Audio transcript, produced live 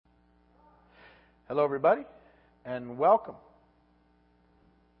Hello, everybody, and welcome.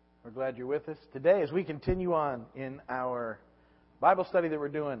 We're glad you're with us today as we continue on in our Bible study that we're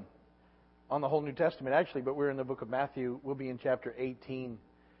doing on the whole New Testament, actually, but we're in the book of Matthew. We'll be in chapter 18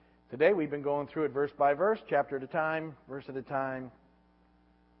 today. We've been going through it verse by verse, chapter at a time, verse at a time,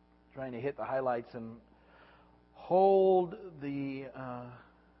 trying to hit the highlights and hold the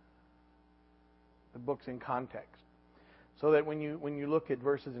books in context, so that when you look at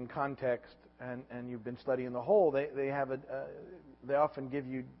verses in context and you've been studying the whole, they often give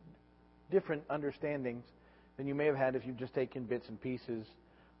you different understandings than you may have had if you've just taken bits and pieces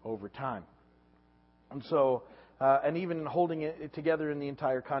over time. And so, and even holding it together in the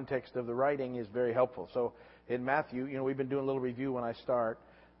entire context of the writing is very helpful. So in Matthew, we've been doing a little review when I start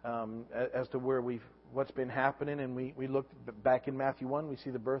as to what's been happening, and we looked back in Matthew 1. We see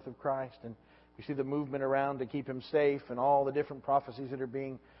the birth of Christ, and we see the movement around to keep him safe, and all the different prophecies that are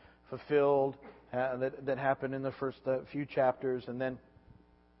being fulfilled that happened in the first few chapters. And then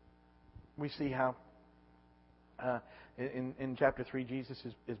we see how in chapter 3 Jesus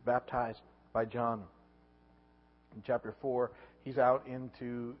is baptized by John. In chapter 4 he's out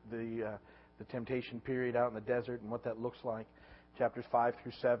into the temptation period out in the desert and what that looks like. Chapters 5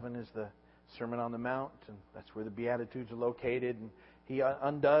 through 7 is the Sermon on the Mount, and that's where the Beatitudes are located. And he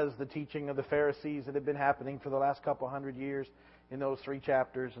undoes the teaching of the Pharisees that have been happening for the last couple hundred years in those 3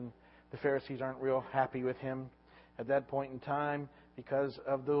 chapters. And the Pharisees aren't real happy with him at that point in time because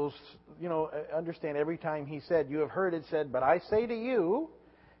of those, understand every time he said, "You have heard it said, but I say to you,"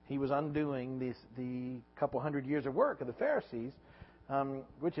 he was undoing the couple hundred years of work of the Pharisees,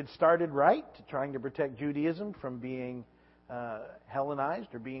 which had started right, trying to protect Judaism from being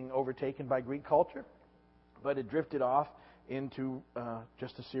Hellenized or being overtaken by Greek culture, but it drifted off into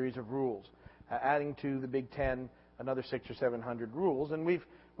just a series of rules, adding to the Big Ten another 600 or 700 rules. And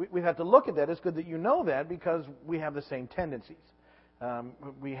we've had to look at that. It's good that you know that, because we have the same tendencies.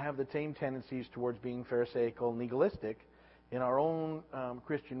 We have the same tendencies towards being pharisaical, legalistic in our own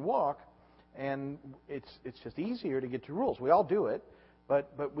Christian walk, and it's just easier to get to rules. We all do it,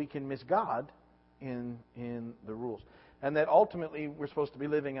 but we can miss God in the rules. And that ultimately we're supposed to be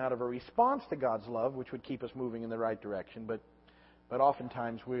living out of a response to God's love, which would keep us moving in the right direction. But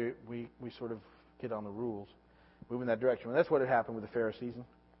oftentimes we sort of get on the rules, move in that direction. And that's what had happened with the Pharisees.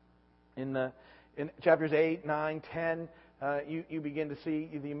 In chapters 8, 9, 10, you begin to see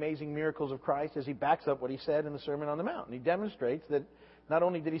the amazing miracles of Christ as he backs up what he said in the Sermon on the Mount. And he demonstrates that not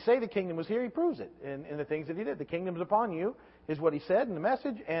only did he say the kingdom was here, he proves it in the things that he did. The kingdom's upon you is what he said in the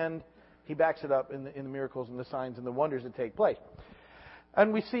message, and he backs it up in the miracles and the signs and the wonders that take place.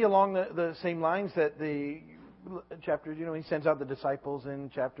 And we see along the same lines that the chapters, he sends out the disciples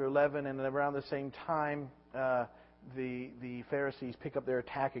in chapter 11, and around the same time, the Pharisees pick up their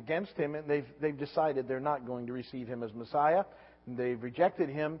attack against him, and they've decided they're not going to receive him as Messiah. They've rejected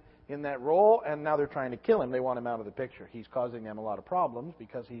him in that role, and now they're trying to kill him. They want him out of the picture. He's causing them a lot of problems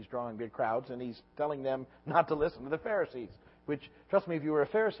because he's drawing big crowds, and he's telling them not to listen to the Pharisees. Which, trust me, if you were a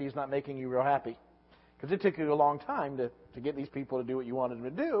Pharisee, is not making you real happy. Because it took you a long time to get these people to do what you wanted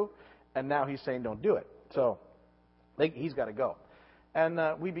them to do, and now he's saying don't do it. So he's got to go. And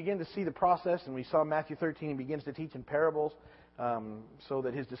we begin to see the process, and we saw Matthew 13, he begins to teach in parables so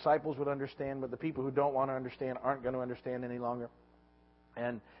that his disciples would understand, but the people who don't want to understand aren't going to understand any longer.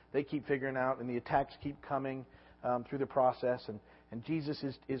 And they keep figuring out, and the attacks keep coming through the process. And Jesus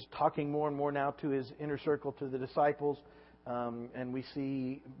is talking more and more now to his inner circle, to the disciples. And we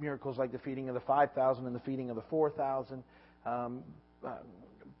see miracles like the feeding of the 5,000 and the feeding of the 4,000. Out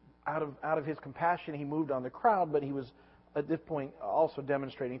of his compassion, he moved on the crowd, but he was at this point also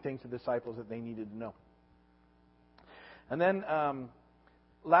demonstrating things to the disciples that they needed to know. And then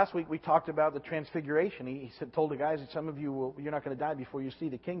last week we talked about the transfiguration. He told the guys that some of you're not going to die before you see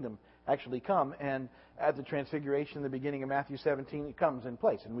the kingdom actually come. And at the transfiguration, in the beginning of Matthew 17, it comes in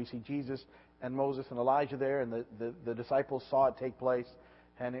place. And we see Jesus and Moses and Elijah there, and the disciples saw it take place,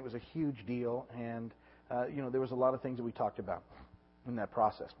 and it was a huge deal. And there was a lot of things that we talked about in that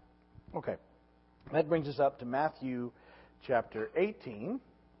process. Okay, that brings us up to Matthew chapter 18.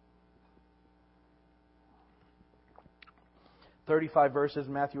 35 verses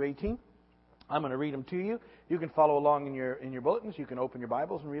in Matthew 18. I'm going to read them to you. You can follow along in your bulletins. You can open your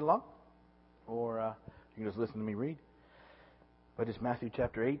Bibles and read along, or you can just listen to me read. But it's Matthew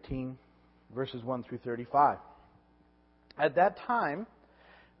chapter 18, verses 1 through 35. At that time,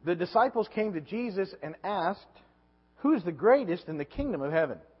 the disciples came to Jesus and asked, "Who is the greatest in the kingdom of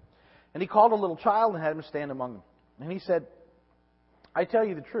heaven?" And he called a little child and had him stand among them. And he said, "I tell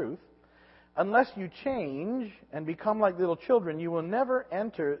you the truth, unless you change and become like little children, you will never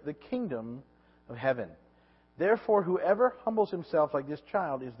enter the kingdom of heaven. Therefore, whoever humbles himself like this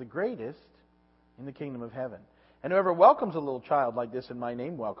child is the greatest in the kingdom of heaven. And whoever welcomes a little child like this in my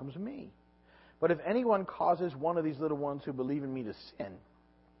name welcomes me. But if anyone causes one of these little ones who believe in me to sin,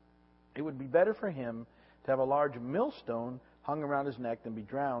 it would be better for him to have a large millstone hung around his neck than be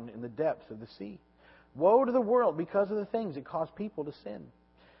drowned in the depths of the sea. Woe to the world because of the things that cause people to sin.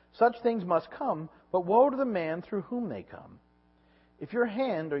 Such things must come, but woe to the man through whom they come. If your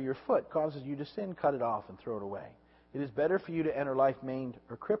hand or your foot causes you to sin, cut it off and throw it away. It is better for you to enter life maimed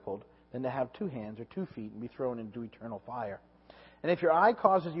or crippled than to have 2 hands or 2 feet and be thrown into eternal fire. And if your eye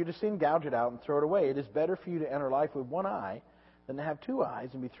causes you to sin, gouge it out and throw it away. It is better for you to enter life with 1 eye than to have 2 eyes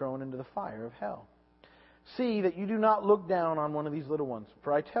and be thrown into the fire of hell. See that you do not look down on one of these little ones,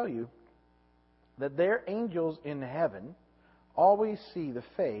 for I tell you that their angels in heaven always see the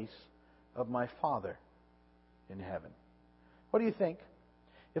face of my Father in heaven. What do you think?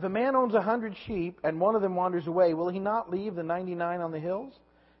 If a man owns 100 sheep and one of them wanders away, will he not leave the 99 on the hills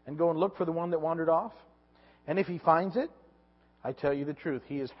and go and look for the one that wandered off? And if he finds it, I tell you the truth,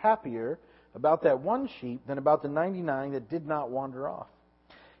 he is happier about that one sheep than about the 99 that did not wander off.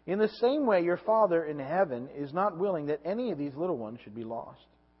 In the same way, your Father in heaven is not willing that any of these little ones should be lost.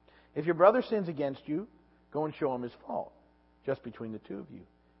 If your brother sins against you, go and show him his fault, just between the 2 of you.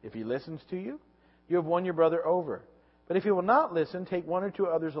 If he listens to you, you have won your brother over. But if he will not listen, take 1 or 2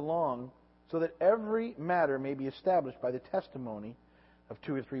 others along, so that every matter may be established by the testimony of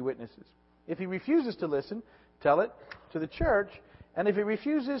 2 or 3 witnesses. If he refuses to listen, tell it to the church. And if he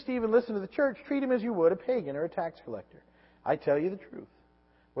refuses to even listen to the church, treat him as you would a pagan or a tax collector. I tell you the truth.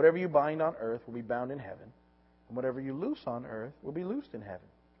 Whatever you bind on earth will be bound in heaven, and whatever you loose on earth will be loosed in heaven.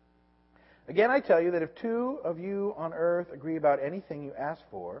 Again, I tell you that if 2 of you on earth agree about anything you ask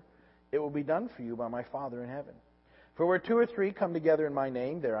for, it will be done for you by my Father in heaven. For where 2 or 3 come together in my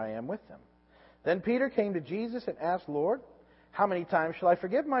name, there I am with them. Then Peter came to Jesus and asked, Lord, how many times shall I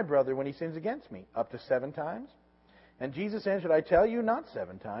forgive my brother when he sins against me? Up to 7 times? And Jesus answered, I tell you, not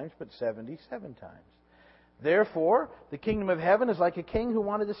 7 times, but 77 times. Therefore, the kingdom of heaven is like a king who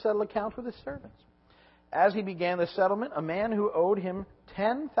wanted to settle accounts with his servants. As he began the settlement, a man who owed him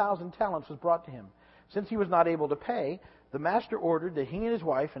 10,000 talents was brought to him. Since he was not able to pay, the master ordered that he and his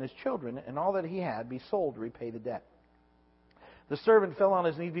wife and his children and all that he had be sold to repay the debt. The servant fell on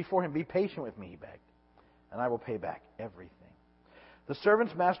his knees before him. Be patient with me, he begged, and I will pay back everything. The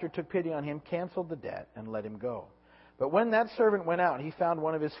servant's master took pity on him, canceled the debt, and let him go. But when that servant went out, he found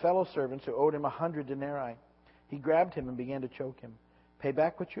one of his fellow servants who owed him 100 denarii. He grabbed him and began to choke him. Pay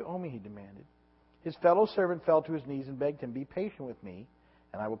back what you owe me, he demanded. His fellow servant fell to his knees and begged him, Be patient with me,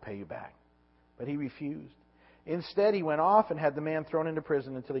 and I will pay you back. But he refused. Instead, he went off and had the man thrown into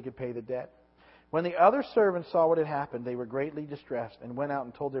prison until he could pay the debt. When the other servants saw what had happened, they were greatly distressed and went out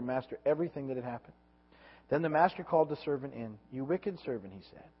and told their master everything that had happened. Then the master called the servant in. You wicked servant, he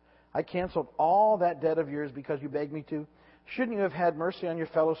said. I canceled all that debt of yours because you begged me to. Shouldn't you have had mercy on your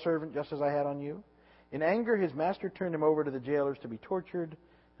fellow servant just as I had on you? In anger, his master turned him over to the jailers to be tortured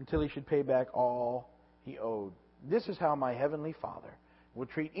until he should pay back all he owed. This is how my heavenly Father will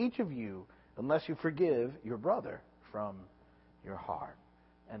treat each of you unless you forgive your brother from your heart.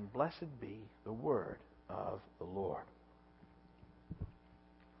 And blessed be the word of the Lord.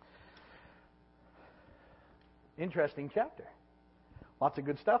 Interesting chapter. Lots of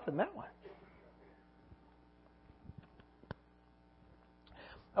good stuff in that one.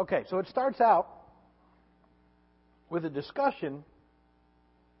 Okay, so it starts out with a discussion,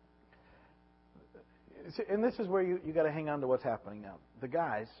 and this is where you got to hang on to what's happening now. The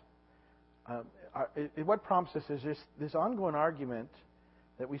guys, what prompts this is this ongoing argument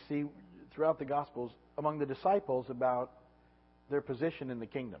that we see throughout the Gospels among the disciples about their position in the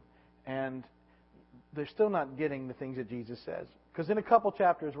kingdom. And they're still not getting the things that Jesus says. Because in a couple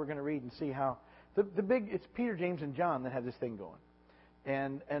chapters we're going to read and see how it's Peter, James, and John that have this thing going.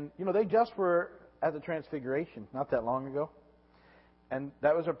 And you know, they just were at the Transfiguration not that long ago. And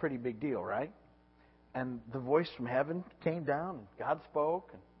that was a pretty big deal, right? And the voice from heaven came down, and God spoke,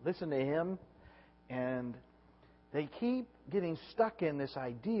 and listened to him. And they keep getting stuck in this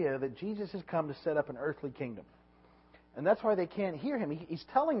idea that Jesus has come to set up an earthly kingdom. And that's why they can't hear him. He's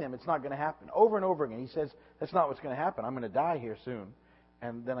telling them it's not going to happen over and over again. He says, that's not what's going to happen. I'm going to die here soon,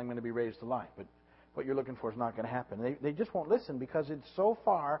 and then I'm going to be raised to life. But what you're looking for is not going to happen. They just won't listen because it's so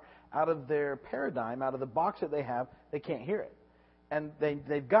far out of their paradigm, out of the box that they have, they can't hear it. And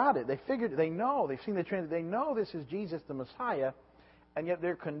they've got it. They figured, they know, they've seen the Trinity. They know this is Jesus the Messiah, and yet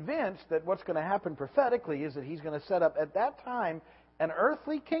they're convinced that what's going to happen prophetically is that he's going to set up at that time an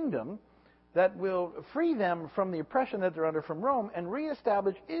earthly kingdom that will free them from the oppression that they're under from Rome and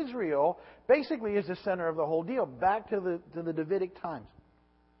reestablish Israel basically as the center of the whole deal, back to the Davidic times.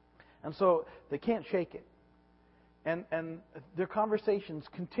 And so they can't shake it. And their conversations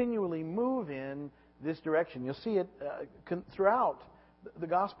continually move in this direction. You'll see it throughout the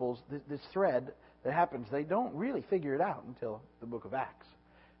Gospels, this thread that happens. They don't really figure it out until the book of Acts.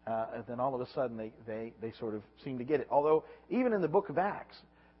 And then all of a sudden they sort of seem to get it. Although even in the book of Acts,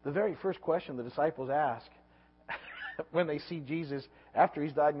 the very first question the disciples ask when they see Jesus after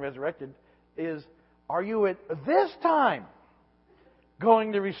He's died and resurrected is, "Are you at this time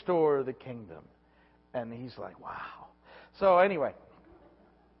going to restore the kingdom?" And He's like, wow. So anyway,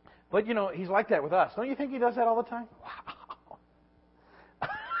 but He's like that with us. Don't you think He does that all the time? Wow.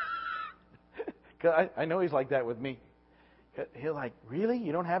 'Cause I know He's like that with me. He'll like, really?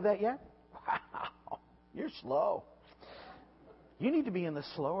 You don't have that yet? Wow. You're slow. You need to be in the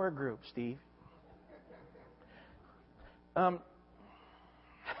slower group, Steve.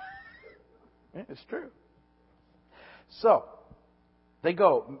 It's true. So, they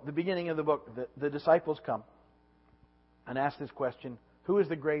go. The beginning of the book, the disciples come and ask this question, who is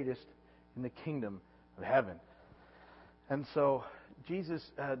the greatest in the kingdom of heaven? And so, Jesus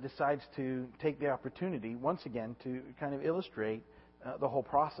decides to take the opportunity, once again, to kind of illustrate the whole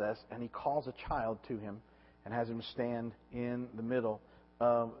process, and He calls a child to Him and has him stand in the middle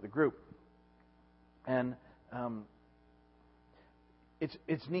of the group. And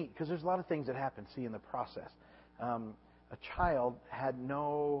it's neat, because there's a lot of things that happen, in the process. A child had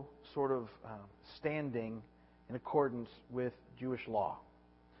no sort of standing in accordance with Jewish law.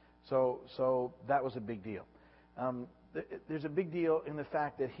 So that was a big deal. There's a big deal in the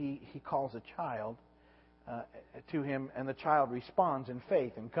fact that he calls a child to Him, and the child responds in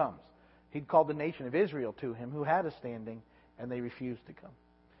faith and comes. He'd called the nation of Israel to Him, who had a standing, and they refused to come.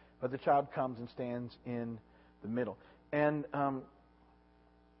 But the child comes and stands in the middle. And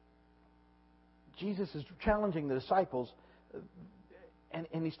Jesus is challenging the disciples,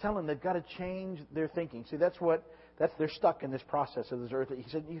 and He's telling them they've got to change their thinking. See, they're stuck in this process of this earth. He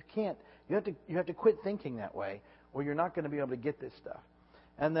said, you have to quit thinking that way, or you're not going to be able to get this stuff.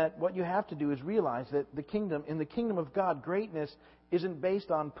 And that what you have to do is realize that in the kingdom of God, greatness isn't based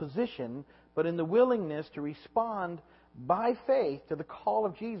on position, but in the willingness to respond by faith to the call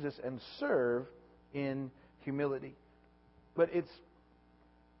of Jesus and serve in humility. But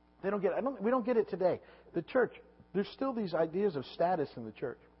we don't get it today. The church, there's still these ideas of status in the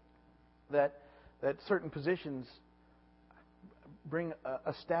church, that certain positions bring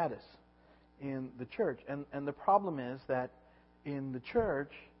a status in the church. And the problem is that in the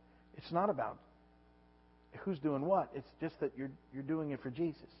church, it's not about who's doing what. It's just that you're doing it for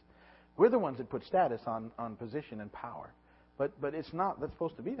Jesus. We're the ones that put status on position and power. But it's not that's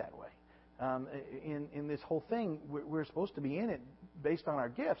supposed to be that way. In this whole thing, we're supposed to be in it based on our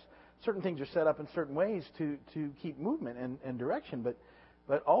gifts. Certain things are set up in certain ways to keep movement and direction.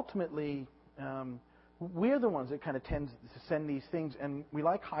 But ultimately, we're the ones that kind of tend to send these things, and we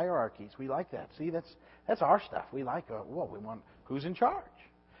like hierarchies. We like that. See, that's our stuff. We like, we want who's in charge.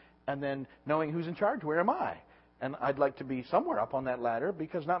 And then knowing who's in charge, where am I? And I'd like to be somewhere up on that ladder,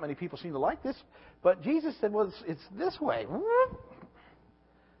 because not many people seem to like this. But Jesus said, well, it's this way.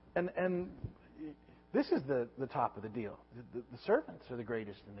 And this is the top of the deal. The servants are the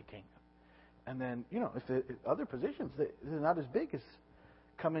greatest in the kingdom. And then, if the other positions, they're not as big as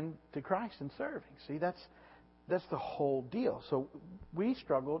coming to Christ and serving. See, that's the whole deal. So we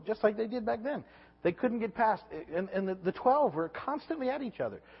struggle just like they did back then. They couldn't get past, and the 12 were constantly at each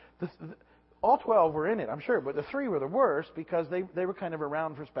other. All 12 were in it, I'm sure, but the 3 were the worst because they were kind of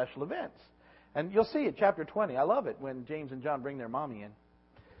around for special events. And you'll see it, chapter 20. I love it when James and John bring their mommy in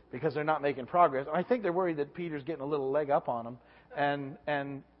because they're not making progress. I think they're worried that Peter's getting a little leg up on them.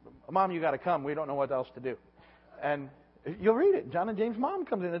 And Mom, you got to come. We don't know what else to do. And you'll read it. John and James' mom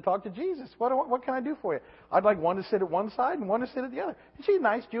comes in and talks to Jesus. What can I do for you? I'd like one to sit at one side and one to sit at the other. And she's a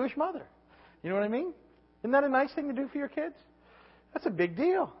nice Jewish mother. You know what I mean? Isn't that a nice thing to do for your kids? That's a big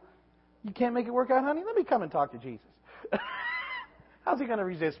deal. You can't make it work out, honey? Let me come and talk to Jesus. How's he going to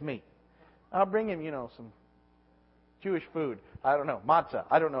resist me? I'll bring him, some Jewish food. I don't know. Matzah.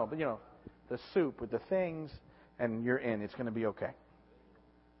 I don't know. But, the soup with the things, and you're in. It's going to be okay.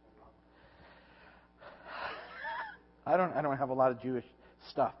 I don't have a lot of Jewish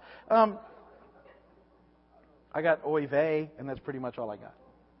stuff. I got oy vey, and that's pretty much all I got.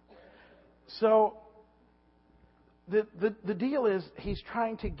 So the deal is he's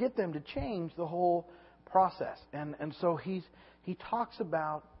trying to get them to change the whole process, and so he talks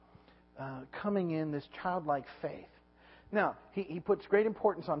about coming in this childlike faith, Now, he puts great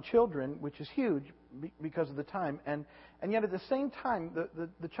importance on children, which is huge because of the time. And yet at the same time,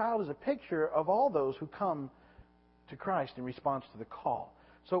 the child is a picture of all those who come to Christ in response to the call.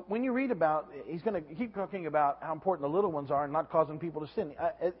 So when you read about, he's going to keep talking about how important the little ones are and not causing people to sin.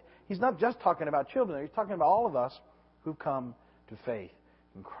 He's not just talking about children. He's talking about all of us who've come to faith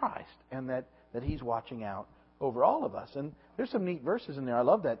in Christ, and that he's watching out over all of us. And there's some neat verses in there. I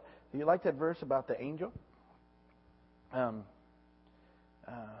love that. Do you like that verse about the angel?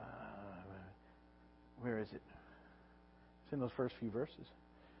 Where is it? It's in those first few verses.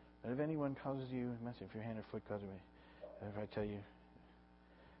 And if anyone causes you, message if your hand or foot causes me. If I tell you,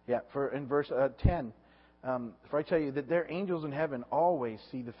 in verse 10, for I tell you that their angels in heaven always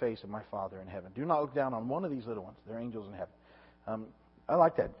see the face of my Father in heaven. Do not look down on one of these little ones. They're angels in heaven. I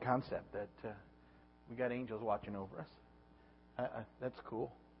like that concept that we got angels watching over us. That's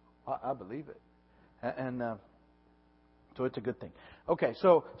cool. I believe it. And so it's a good thing. Okay,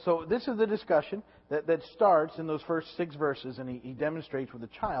 so this is the discussion that starts in those first 6 verses, and he demonstrates with a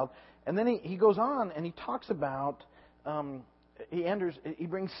child. And then he goes on and he talks about, he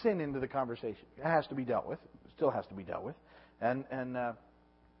brings sin into the conversation. It has to be dealt with. It still has to be dealt with. And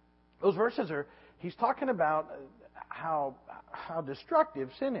those verses he's talking about how destructive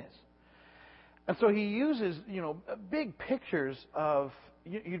sin is. And so he uses, big pictures of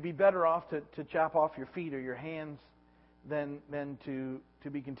you'd be better off to chop off your feet or your hands than to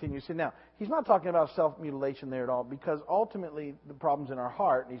be continuous sin. Now, he's not talking about self-mutilation there at all, because ultimately the problem's in our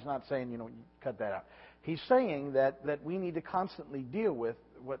heart, and he's not saying, you cut that out. He's saying that we need to constantly deal with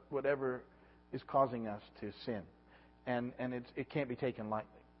whatever is causing us to sin. And it can't be taken lightly.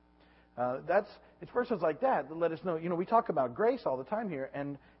 It's verses like that let us know. We talk about grace all the time here,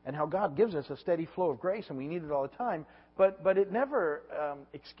 and how God gives us a steady flow of grace, and we need it all the time. But it never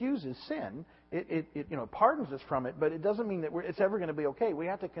excuses sin. It pardons us from it, but it doesn't mean that it's ever going to be okay. We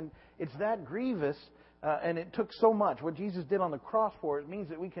have to. It's that grievous, and it took so much. What Jesus did on the cross for it means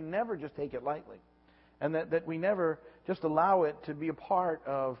that we can never just take it lightly, and that we never just allow it to be a part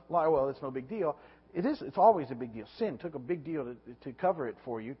of. Well, it's no big deal. It is. It's always a big deal. Sin took a big deal to cover it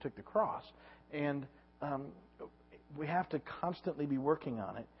for you. Took the cross, and we have to constantly be working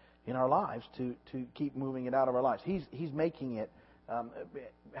on it in our lives to keep moving it out of our lives. He's making it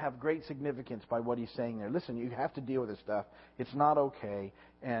have great significance by what he's saying there. Listen, you have to deal with this stuff. It's not okay,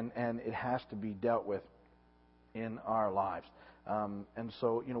 and it has to be dealt with in our lives. And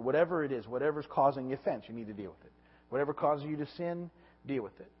so, whatever it is, whatever's causing the offense, you need to deal with it. Whatever causes you to sin, deal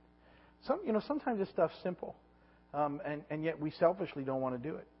with it. Sometimes this stuff's simple, and yet we selfishly don't want to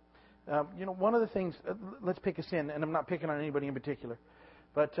do it. One of the things, let's pick a sin, and I'm not picking on anybody in particular,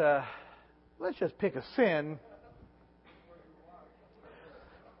 but let's just pick a sin.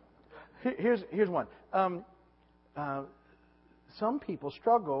 Here's one. Some people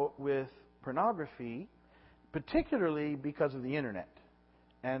struggle with pornography, particularly because of the internet,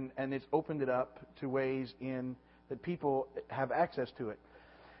 and it's opened it up to ways that people have access to it.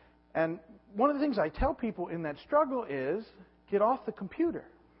 And one of the things I tell people in that struggle is get off the computer.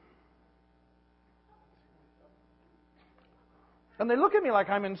 And they look at me like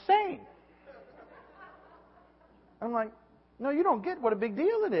I'm insane. I'm like, no, you don't get what a big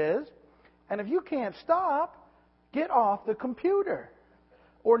deal it is. And if you can't stop, get off the computer.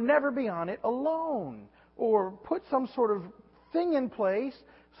 Or never be on it alone. Or put some sort of thing in place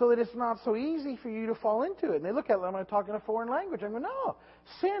so that it's not so easy for you to fall into it. And they look at it, I'm talking a foreign language. I go, no,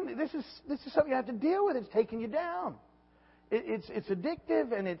 sin, this is something you have to deal with. It's taking you down. It's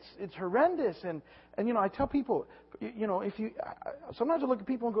addictive, and it's horrendous. And I tell people, if you sometimes I look at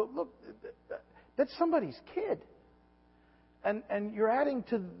people and go, look, that's somebody's kid. And you're adding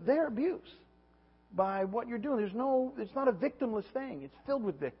to their abuse by what you're doing. It's not a victimless thing. It's filled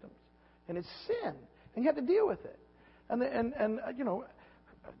with victims. And it's sin. And you have to deal with it. And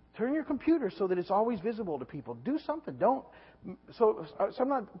turn your computer so that it's always visible to people. Do something. Don't. So I'm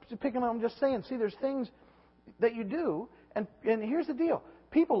not picking on, I'm just saying, see, there's things that you do. And here's the deal.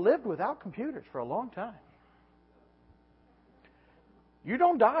 People lived without computers for a long time. You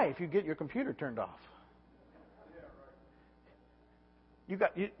don't die if you get your computer turned off.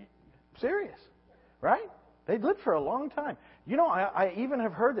 Serious, right? They lived for a long time. I even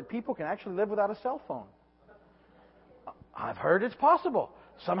have heard that people can actually live without a cell phone. I've heard it's possible.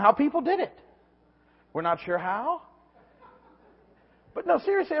 Somehow people did it. We're not sure how. But no,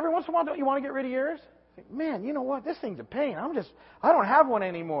 seriously, every once in a while, don't you want to get rid of yours? Think, man, you know what? This thing's a pain. I don't have one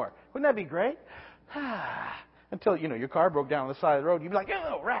anymore. Wouldn't that be great? Until, your car broke down on the side of the road. You'd be like,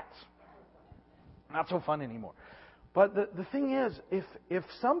 oh, rats. Not so fun anymore. But the thing is, if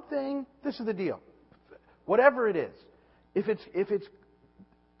something, this is the deal. Whatever it is, if it's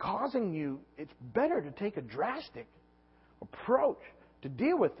causing you, it's better to take a drastic approach to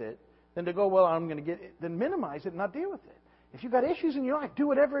deal with it than to go, well, I'm going to get it, then minimize it and not deal with it. If you've got issues in your life, do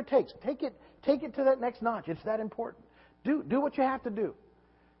whatever it takes. Take it to that next notch. It's that important. Do what you have to do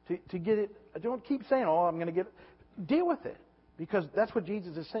to get it. Don't keep saying, oh, I'm going to get it. Deal with it, because that's what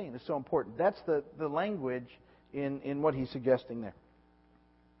Jesus is saying is so important. That's the language in what he's suggesting there.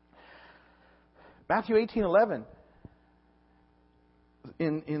 Matthew 18:11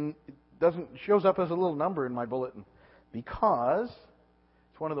 shows up as a little number in my bulletin because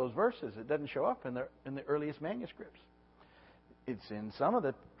it's one of those verses. It doesn't show up in the earliest manuscripts. It's in some of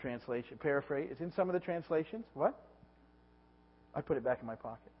the translation paraphrase. It's in some of the translations. What? I put it back in my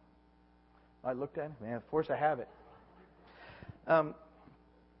pocket. I looked at it. Man, of course I have it.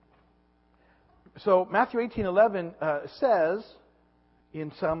 So Matthew 18:11 says, in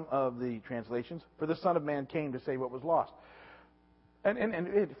some of the translations, "For the Son of Man came to save what was lost." And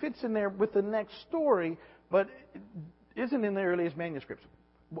it fits in there with the next story, but it isn't in the earliest manuscripts.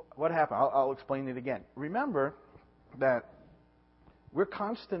 What happened? I'll explain it again. Remember that we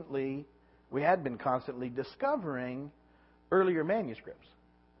had been constantly discovering earlier manuscripts,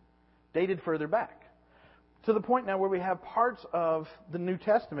 dated further back, to the point now where we have parts of the New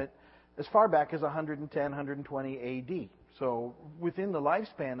Testament as far back as 110, 120 A.D., so within the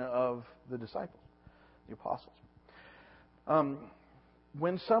lifespan of the disciples, the apostles.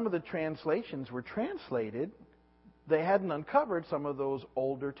 When some of the translations were translated, they hadn't uncovered some of those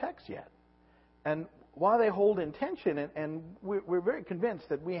older texts yet. And while they hold in tension, and we're very convinced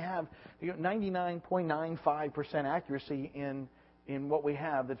that we have 99.95% accuracy in what we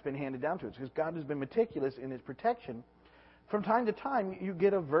have that's been handed down to us, because God has been meticulous in His protection, from time to time you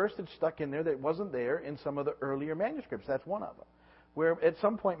get a verse that's stuck in there that wasn't there in some of the earlier manuscripts. That's one of them. Where at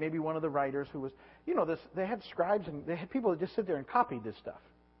some point maybe one of the writers who was, they had scribes and they had people that just sit there and copied this stuff.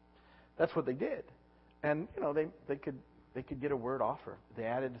 That's what they did. And, they could get a word off, or they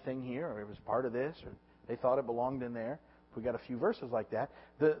added a thing here, or it was part of this, or they thought it belonged in there. We got a few verses like that.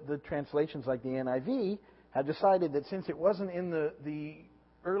 The translations like the NIV had decided that since it wasn't in the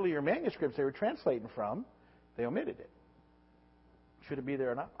earlier manuscripts they were translating from, they omitted it. Should it be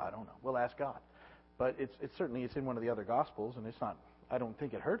there or not? I don't know. We'll ask God. But it's certainly in one of the other Gospels, and it's not. I don't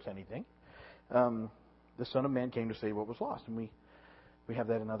think it hurts anything. The Son of Man came to save what was lost, and we have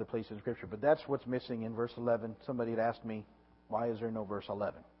that in other places in Scripture. But that's what's missing in verse 11. Somebody had asked me, why is there no verse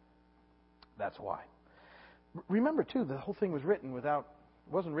 11? That's why. Remember too, the whole thing was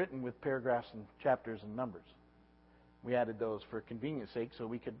wasn't written with paragraphs and chapters and numbers. We added those for convenience sake, so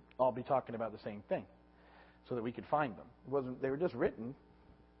we could all be talking about the same thing, so that we could find them. They were just written.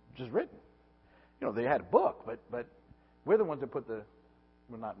 They had a book, but we're the ones that put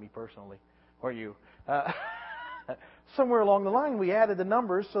not me personally, or you. Somewhere along the line, we added the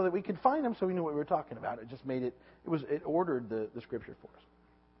numbers so that we could find them, so we knew what we were talking about. It just made it ordered the Scripture for us.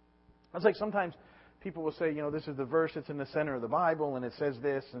 It's like sometimes people will say, this is the verse that's in the center of the Bible, and it says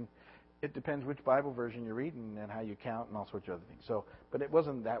this, and it depends which Bible version you're reading and how you count and all sorts of other things. So, but it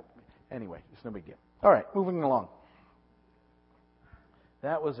wasn't that. Anyway, it's no big deal. All right, moving along.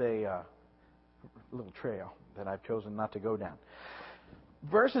 That was a little trail that I've chosen not to go down.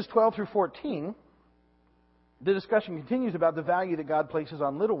 Verses 12 through 14, the discussion continues about the value that God places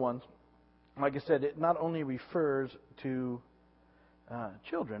on little ones. Like I said, it not only refers to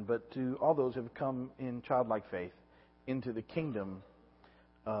children, but to all those who have come in childlike faith into the kingdom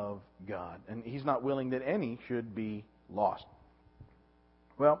of God. And He's not willing that any should be lost.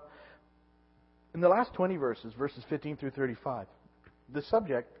 Well, in the last 20 verses 15 through 35, the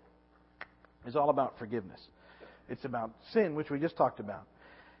subject is all about forgiveness. It's about sin, which we just talked about,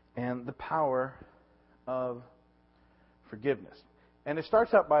 and the power of forgiveness. And it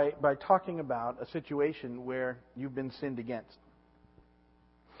starts out by talking about a situation where you've been sinned against.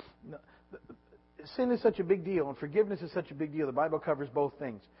 Sin is such a big deal, and forgiveness is such a big deal. The Bible covers both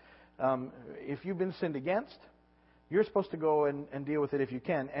things. If you've been sinned against, you're supposed to go and deal with it if you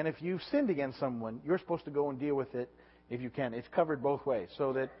can. And if you've sinned against someone, you're supposed to go and deal with it if you can. It's covered both ways,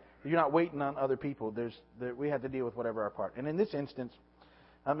 so that you're not waiting on other people. We have to deal with whatever our part. And in this instance,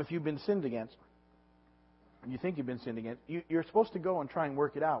 if you've been sinned against, you think you've been sinned against, you're supposed to go and try and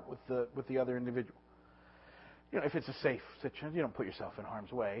work it out with the other individual. If it's a safe situation, you don't put yourself in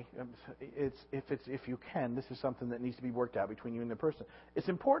harm's way. If you can, this is something that needs to be worked out between you and the person. It's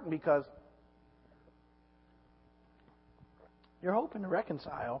important because you're hoping to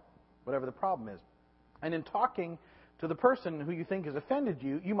reconcile whatever the problem is. And in talking to the person who you think has offended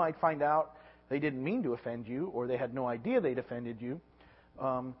you, you might find out they didn't mean to offend you, or they had no idea they'd offended you,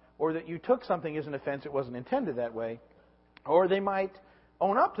 or that you took something as an offense, it wasn't intended that way. Or they might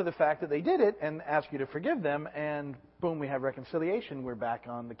own up to the fact that they did it and ask you to forgive them, and boom, we have reconciliation. We're back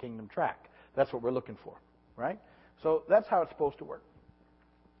on the kingdom track. That's what we're looking for, right? So that's how it's supposed to work.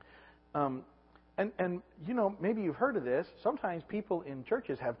 And you know, maybe you've heard of this. Sometimes people in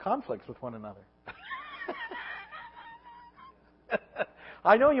churches have conflicts with one another.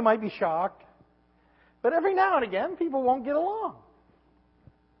 I know you might be shocked, but every now and again, people won't get along.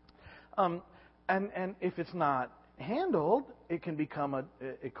 And if it's not handled, it can become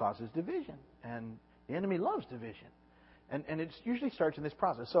it causes division, and the enemy loves division, and it usually starts in this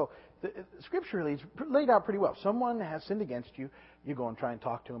process. So scripturally, it's laid out pretty well. Someone has sinned against you, you go and try and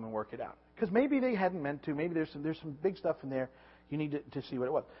talk to them and work it out, because maybe they hadn't meant to. Maybe there's some big stuff in there. You need to see what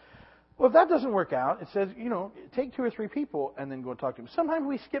it was. Well, if that doesn't work out, it says, you know, take 2 or 3 people and then go and talk to them. Sometimes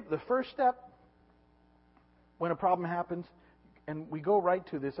we skip the first step when a problem happens, and we go right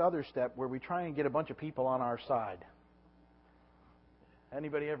to this other step where we try and get a bunch of people on our side.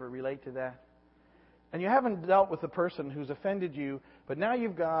 Anybody ever relate to that? And you haven't dealt with the person who's offended you, but now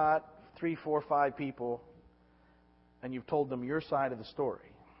you've got 3, 4, 5 people, and you've told them your side of the story.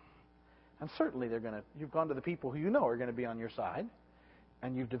 And certainly you've gone to the people who you know are going to be on your side,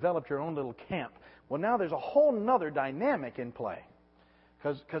 and you've developed your own little camp. Well, now there's a whole other dynamic in play,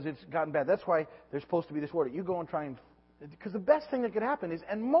 because it's gotten bad. That's why there's supposed to be this order. You go and try and... Because the best thing that could happen is,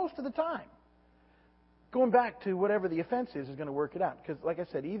 and most of the time, going back to whatever the offense is going to work it out. Because, like I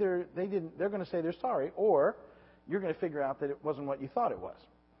said, either they're going to say they're sorry, or you're going to figure out that it wasn't what you thought it was.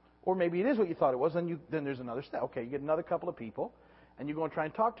 Or maybe it is what you thought it was, then there's another step. Okay, you get another couple of people, and you go and try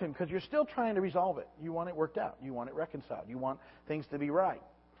and talk to him, because you're still trying to resolve it. You want it worked out. You want it reconciled. You want things to be right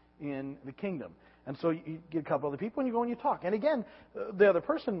in the kingdom. And so you get a couple other people, and you go and you talk. And again, the other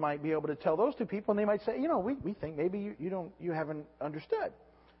person might be able to tell those 2 people, and they might say, you know, we think maybe you haven't understood.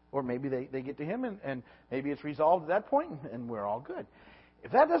 Or maybe they get to him, and maybe it's resolved at that point, and we're all good.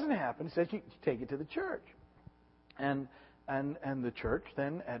 If that doesn't happen, it says you take it to the church. And the church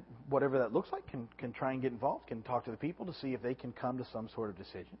then, at whatever that looks like, can try and get involved, can talk to the people to see if they can come to some sort of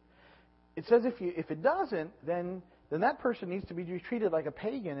decision. It says if it doesn't, then that person needs to be treated like a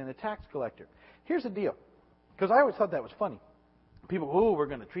pagan and a tax collector. Here's the deal, because I always thought that was funny. People, we're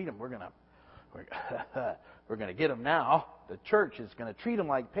going to treat them. We're going to get them now. The church is going to treat them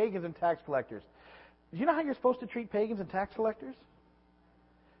like pagans and tax collectors. Do you know how you're supposed to treat pagans and tax collectors?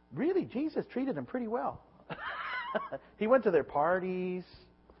 Really, Jesus treated them pretty well. He went to their parties.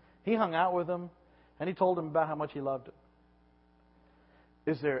 He hung out with them, and he told them about how much he loved them.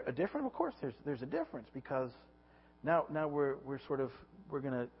 Is there a difference? Of course, there's a difference, because now we're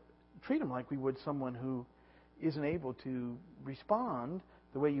going to treat them like we would someone who isn't able to respond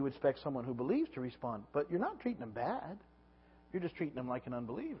the way you would expect someone who believes to respond. But you're not treating them bad. You're just treating them like an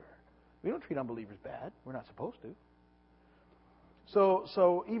unbeliever. We don't treat unbelievers bad. We're not supposed to.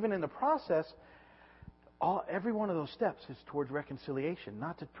 So even in the process, every one of those steps is towards reconciliation,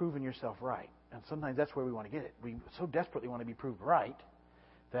 not to proving yourself right. And sometimes that's where we want to get it. We so desperately want to be proved right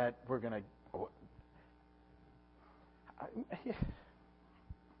that we're going to...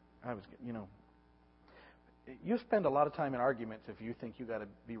 you spend a lot of time in arguments if you think you got to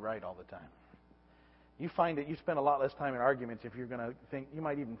be right all the time. You find that you spend a lot less time in arguments if you're going to think, you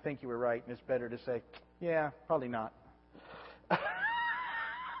might even think you were right, and it's better to say, yeah, probably not.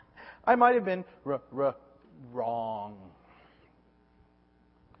 I might have been wrong.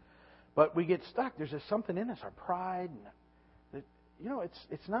 But we get stuck. There's just something in us, our pride. And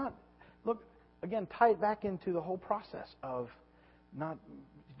it's not... Look, again, tie it back into the whole process of you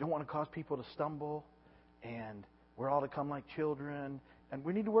don't want to cause people to stumble, and we're all to come like children, and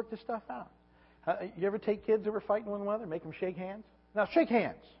we need to work this stuff out. You ever take kids that were fighting one another, make them shake hands? Now, shake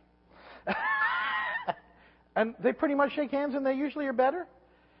hands. And they pretty much shake hands, and they usually are better.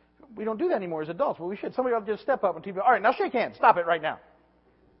 We don't do that anymore as adults. Well, we should. Somebody ought to just step up and all right, now shake hands. Stop it right now.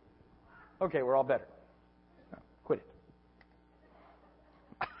 Okay, we're all better. No, quit it.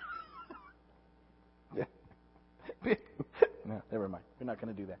 Yeah. No, never mind. We're not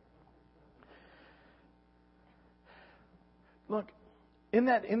going to do that. Look, in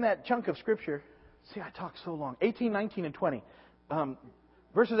that chunk of Scripture, see, I talked so long. 18, 19, and 20.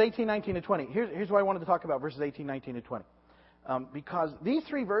 Verses 18, 19, and 20. Here's why I wanted to talk about verses 18, 19, and 20. Because these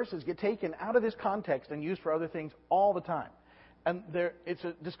 3 verses get taken out of this context and used for other things all the time. And it's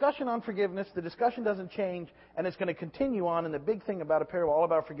a discussion on forgiveness. The discussion doesn't change, and it's going to continue on. And the big thing about a parable, all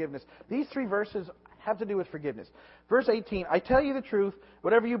about forgiveness. These 3 verses have to do with forgiveness. Verse 18, I tell you the truth,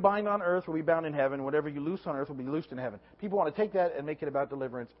 whatever you bind on earth will be bound in heaven, whatever you loose on earth will be loosed in heaven. People want to take that and make it about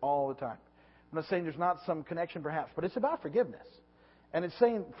deliverance all the time. I'm not saying there's not some connection perhaps, but it's about forgiveness. And it's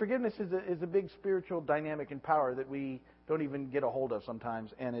saying forgiveness is a big spiritual dynamic and power that we don't even get a hold of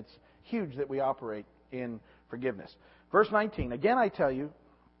sometimes. And it's huge that we operate in forgiveness. Verse 19, again I tell you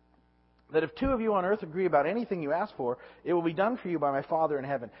that if two of you on earth agree about anything you ask for, it will be done for you by my Father in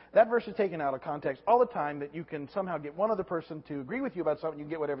heaven. That verse is taken out of context all the time, that you can somehow get one other person to agree with you about something, you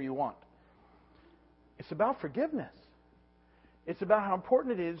get whatever you want. It's about forgiveness. It's about how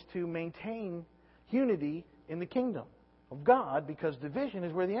important it is to maintain unity in the kingdom of God, because division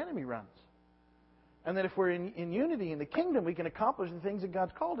is where the enemy runs. And that if we're in unity in the kingdom, we can accomplish the things that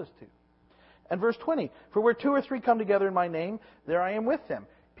God's called us to. And verse 20, for where 2 or 3 come together in my name, there I am with them.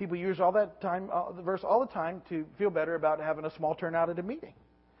 People use the verse all the time to feel better about having a small turnout at a meeting.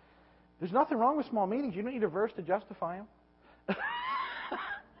 There's nothing wrong with small meetings. You don't need a verse to justify them.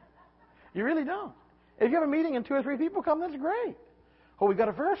 You really don't. If you have a meeting and 2 or 3 people come, that's great. Oh, we've got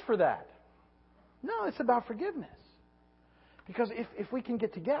a verse for that. No, it's about forgiveness. Because if we can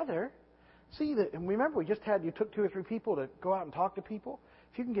get together, and remember, you took 2 or 3 people to go out and talk to people.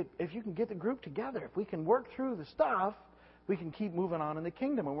 If you can get the group together, if we can work through the stuff, we can keep moving on in the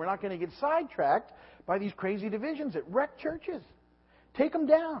kingdom. And we're not going to get sidetracked by these crazy divisions that wreck churches. Take them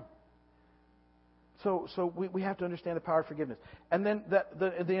down. So we have to understand the power of forgiveness. And then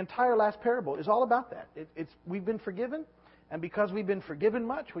the entire last parable is all about that. We've been forgiven, and because we've been forgiven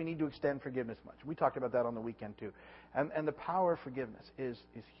much, we need to extend forgiveness much. We talked about that on the weekend too. And the power of forgiveness is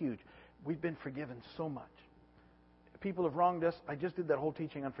huge. We've been forgiven so much. People have wronged us. I just did that whole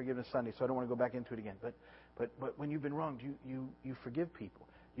teaching on Forgiveness Sunday, so I don't want to go back into it again. But when you've been wronged, you forgive people.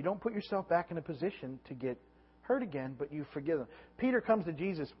 You don't put yourself back in a position to get hurt again, but you forgive them. Peter comes to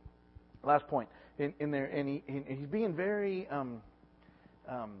Jesus, last point, in there, and he's being very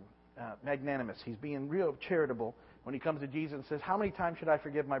magnanimous. He's being real charitable when he comes to Jesus and says, how many times should I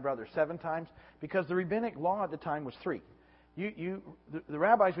forgive my brother? 7 times? Because the rabbinic law at the time was 3. The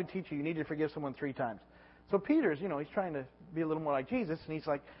rabbis would teach you need to forgive someone 3 times. So Peter's, he's trying to be a little more like Jesus, and he's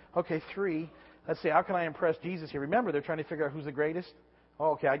like, okay, 3. Let's see, how can I impress Jesus here? Remember, they're trying to figure out who's the greatest.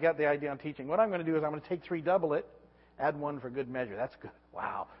 Oh, okay, I got the idea on teaching. What I'm going to do is I'm going to take 3, double it, add 1 for good measure. That's good.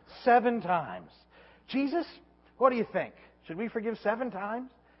 Wow. 7 times. Jesus, what do you think? Should we forgive 7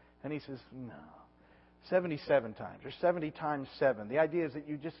 times? And he says, no. 77 times, or 70 times 7. The idea is that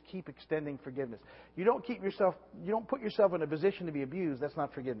you just keep extending forgiveness. You don't put yourself in a position to be abused. That's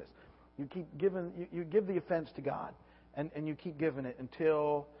not forgiveness. You keep giving. You give the offense to God, and you keep giving it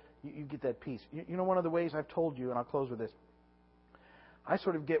until you get that peace. One of the ways I've told you, and I'll close with this. I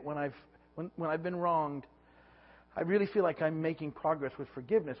sort of get when I've been wronged, I really feel like I'm making progress with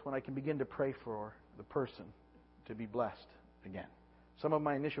forgiveness when I can begin to pray for the person to be blessed again. Some of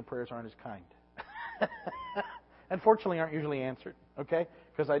my initial prayers aren't as kind. Unfortunately, aren't usually answered, okay?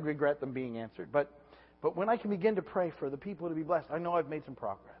 Because I'd regret them being answered. But when I can begin to pray for the people to be blessed, I know I've made some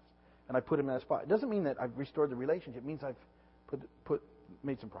progress, and I put them in that spot. It doesn't mean that I've restored the relationship. It means I've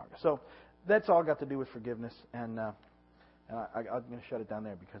made some progress. So that's all got to do with forgiveness, and I'm going to shut it down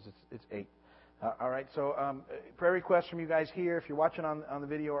there because it's 8. All right. So prayer requests from you guys here. If you're watching on the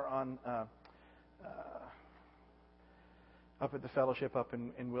video or on up at the fellowship up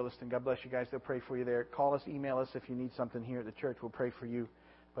in Williston. God bless you guys. They'll pray for you there. Call us, email us if you need something here at the church. We'll pray for you.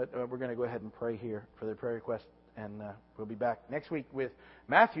 But we're going to go ahead and pray here for their prayer request. And we'll be back next week with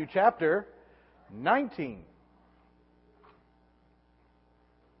Matthew chapter 19.